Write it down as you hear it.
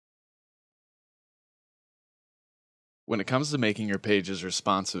When it comes to making your pages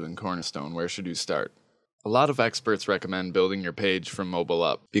responsive in Cornerstone, where should you start? A lot of experts recommend building your page from mobile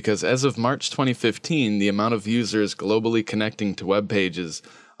up, because as of March 2015, the amount of users globally connecting to web pages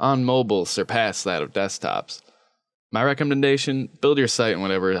on mobile surpassed that of desktops. My recommendation, build your site in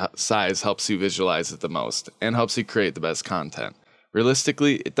whatever size helps you visualize it the most, and helps you create the best content.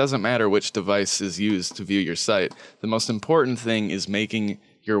 Realistically, it doesn't matter which device is used to view your site. The most important thing is making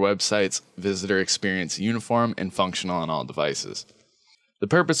your website's visitor experience uniform and functional on all devices. The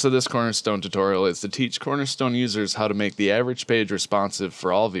purpose of this Cornerstone tutorial is to teach Cornerstone users how to make the average page responsive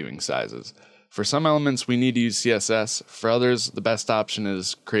for all viewing sizes. For some elements, we need to use CSS. For others, the best option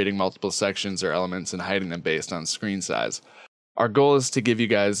is creating multiple sections or elements and hiding them based on screen size. Our goal is to give you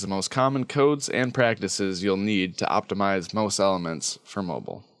guys the most common codes and practices you'll need to optimize most elements for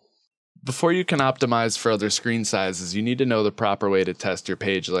mobile. Before you can optimize for other screen sizes, you need to know the proper way to test your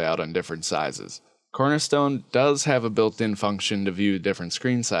page layout on different sizes. Cornerstone does have a built-in function to view different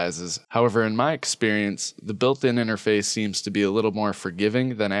screen sizes. However, in my experience, the built-in interface seems to be a little more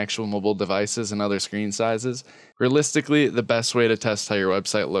forgiving than actual mobile devices and other screen sizes. Realistically, the best way to test how your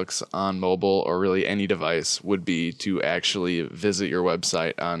website looks on mobile or really any device would be to actually visit your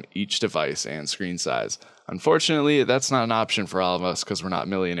website on each device and screen size. Unfortunately, that's not an option for all of us because we're not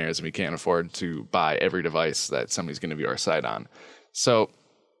millionaires and we can't afford to buy every device that somebody's going to view our site on. So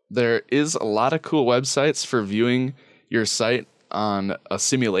there is a lot of cool websites for viewing your site on a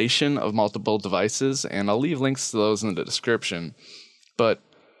simulation of multiple devices, and I'll leave links to those in the description. But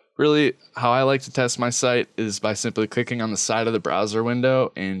really, how I like to test my site is by simply clicking on the side of the browser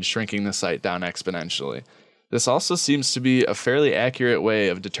window and shrinking the site down exponentially. This also seems to be a fairly accurate way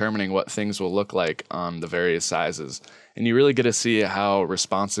of determining what things will look like on the various sizes, and you really get to see how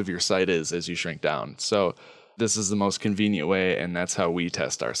responsive your site is as you shrink down. So this is the most convenient way, and that's how we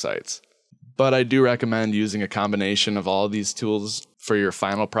test our sites. But I do recommend using a combination of all of these tools for your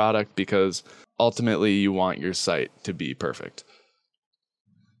final product because ultimately you want your site to be perfect.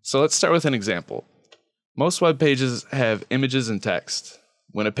 So let's start with an example. Most web pages have images and text.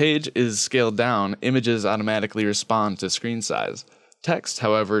 When a page is scaled down, images automatically respond to screen size. Text,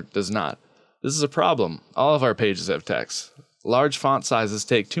 however, does not. This is a problem. All of our pages have text. Large font sizes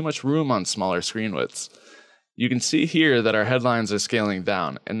take too much room on smaller screen widths. You can see here that our headlines are scaling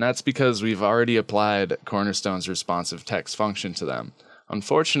down, and that's because we've already applied Cornerstone's responsive text function to them.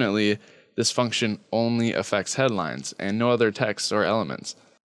 Unfortunately, this function only affects headlines and no other text or elements.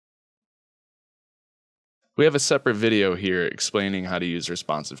 We have a separate video here explaining how to use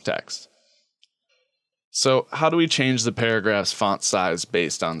responsive text. So, how do we change the paragraph's font size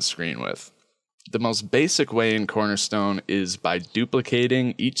based on screen width? The most basic way in Cornerstone is by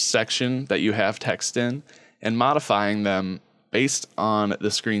duplicating each section that you have text in and modifying them based on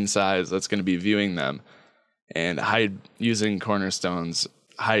the screen size that's going to be viewing them, and hide using Cornerstone's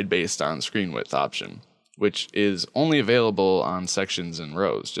hide based on screen width option, which is only available on sections and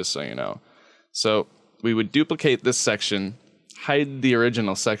rows, just so you know. So we would duplicate this section, hide the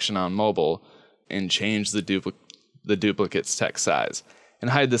original section on mobile, and change the duplicate's text size, and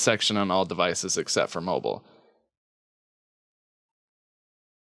hide the section on all devices except for mobile.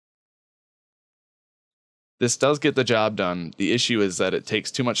 This does get the job done. The issue is that it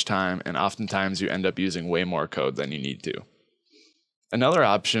takes too much time, and oftentimes you end up using way more code than you need to. Another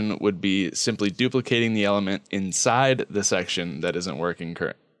option would be simply duplicating the element inside the section that isn't working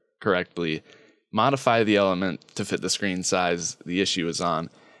correctly, modify the element to fit the screen size the issue is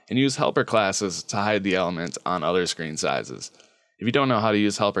on, and use helper classes to hide the element on other screen sizes. If you don't know how to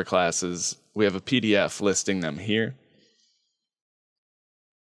use helper classes, we have a PDF listing them here,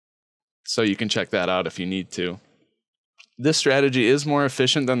 so you can check that out if you need to. This strategy is more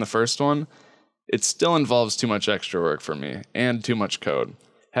efficient than the first one. It still involves too much extra work for me, and too much code.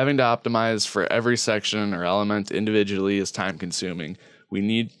 Having to optimize for every section or element individually is time consuming. We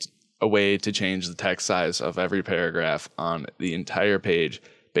need a way to change the text size of every paragraph on the entire page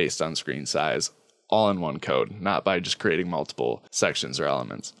based on screen size, all in one code, not by just creating multiple sections or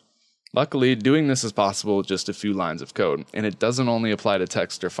elements. Luckily, doing this is possible with just a few lines of code, and it doesn't only apply to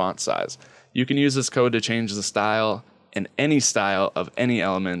text or font size. You can use this code to change the style and any style of any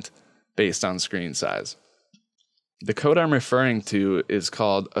element based on screen size. The code I'm referring to is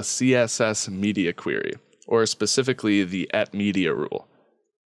called a CSS Media Query, or specifically the @media rule.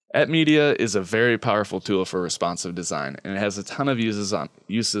 @media is a very powerful tool for responsive design, and it has a ton of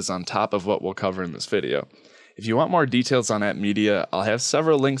uses on top of what we'll cover in this video. If you want more details on @media, I'll have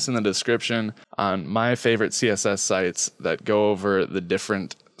several links in the description on my favorite CSS sites that go over the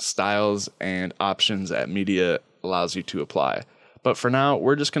different styles and options @media allows you to apply. But for now,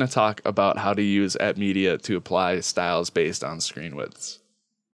 we're just going to talk about how to use @media to apply styles based on screen widths.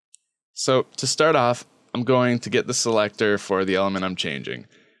 So to start off, I'm going to get the selector for the element I'm changing.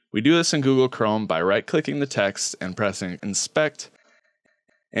 We do this in Google Chrome by right-clicking the text and pressing Inspect.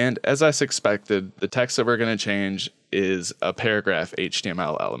 And as I suspected, the text that we're going to change is a paragraph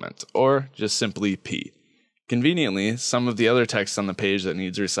HTML element, or just simply P. Conveniently, some of the other text on the page that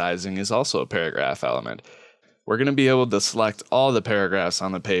needs resizing is also a paragraph element. We're going to be able to select all the paragraphs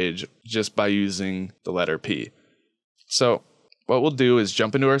on the page just by using the letter P. So what we'll do is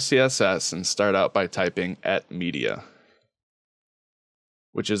jump into our CSS and start out by typing @media,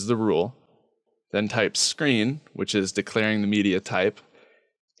 which is the rule. Then type screen, which is declaring the media type,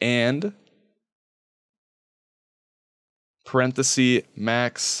 and parenthesis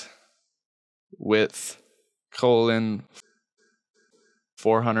max width colon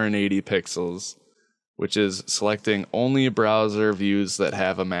 480 pixels, which is selecting only browser views that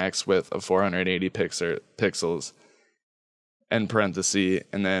have a max width of 480 pixels, end parenthesis,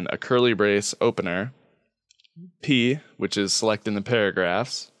 and then a curly brace opener, P, which is selecting the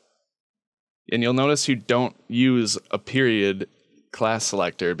paragraphs. And you'll notice you don't use a period class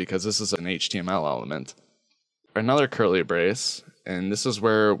selector because this is an HTML element. Another curly brace, and this is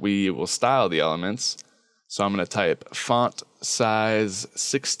where we will style the elements. So I'm going to type font size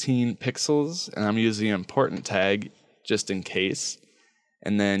 16 pixels, and I'm using an important tag just in case,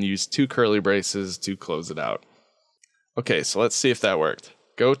 and then use 2 curly braces to close it out. Okay, so let's see if that worked.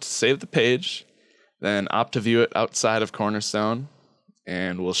 Go to save the page, then opt to view it outside of Cornerstone,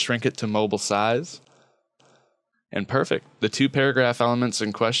 and we'll shrink it to mobile size. And perfect. The 2 paragraph elements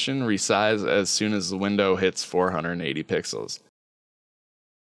in question resize as soon as the window hits 480 pixels.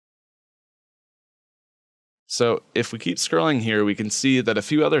 So if we keep scrolling here, we can see that a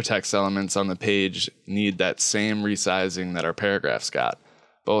few other text elements on the page need that same resizing that our paragraphs got.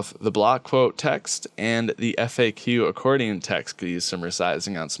 Both the block quote text and the FAQ accordion text could use some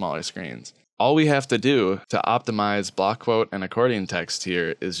resizing on smaller screens. All we have to do to optimize block quote and accordion text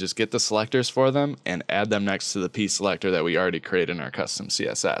here is just get the selectors for them and add them next to the P selector that we already created in our custom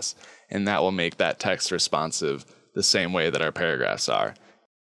CSS. And that will make that text responsive the same way that our paragraphs are.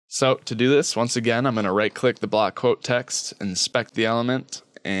 So to do this, once again, I'm going to right-click the block quote text, inspect the element,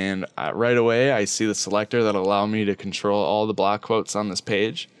 and right away I see the selector that'll allow me to control all the block quotes on this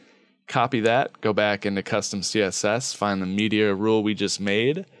page. Copy that, go back into custom CSS, find the media rule we just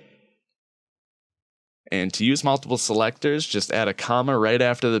made, and to use multiple selectors, just add a comma right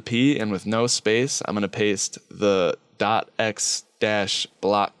after the P, and with no space, I'm going to paste the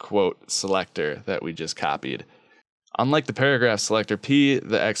 .x-block quote selector that we just copied. Unlike the paragraph selector P,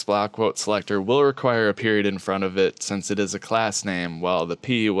 the X block quote selector will require a period in front of it since it is a class name, while the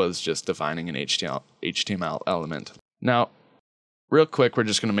P was just defining an HTML element. Now, real quick, we're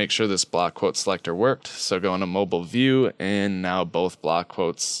just going to make sure this block quote selector worked. So go into mobile view, and now both block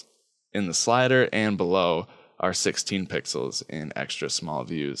quotes in the slider and below are 16 pixels in extra small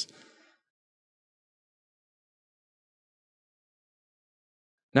views.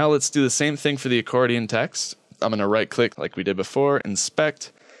 Now let's do the same thing for the accordion text. I'm going to right click like we did before,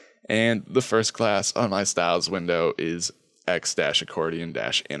 inspect, and the first class on my styles window is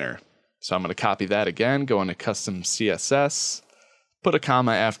x-accordion-inner. So I'm going to copy that again, go into custom CSS, put a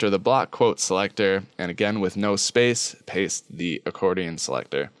comma after the block quote selector, and again with no space, paste the accordion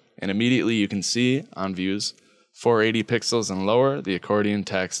selector. And immediately you can see on views 480 pixels and lower, the accordion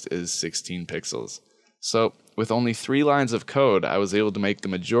text is 16 pixels. So with only 3 lines of code, I was able to make the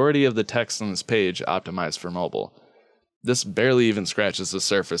majority of the text on this page optimized for mobile. This barely even scratches the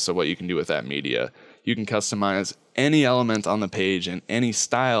surface of what you can do with @media. You can customize any element on the page and any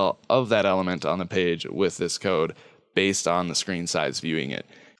style of that element on the page with this code based on the screen size viewing it.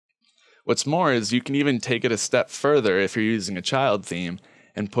 What's more is you can even take it a step further if you're using a child theme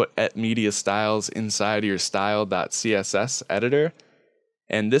and put @media styles inside your style.css editor.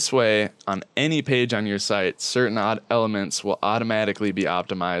 And this way, on any page on your site, certain elements will automatically be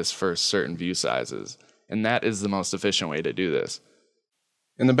optimized for certain view sizes. And that is the most efficient way to do this.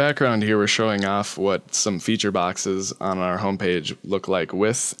 In the background here, we're showing off what some feature boxes on our homepage look like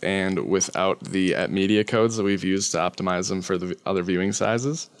with and without the @media codes that we've used to optimize them for the other viewing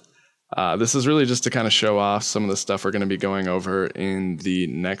sizes. This is really just to kind of show off some of the stuff we're going to be going over in the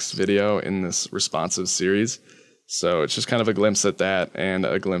next video in this responsive series. So it's just kind of a glimpse at that and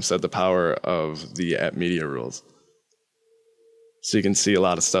a glimpse at the power of the @media rules. So you can see a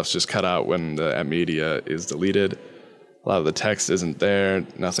lot of stuff's just cut out when the @media is deleted. A lot of the text isn't there,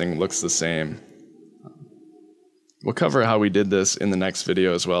 nothing looks the same. We'll cover how we did this in the next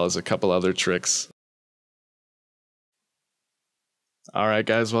video as well as a couple other tricks. Alright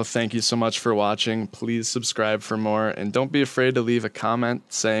guys, well thank you so much for watching. Please subscribe for more, and don't be afraid to leave a comment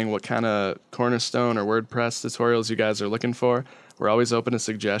saying what kind of Cornerstone or WordPress tutorials you guys are looking for. We're always open to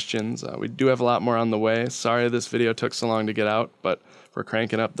suggestions. We do have a lot more on the way. Sorry this video took so long to get out, but we're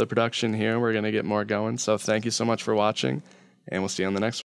cranking up the production here. We're going to get more going. So thank you so much for watching, and we'll see you on the next one.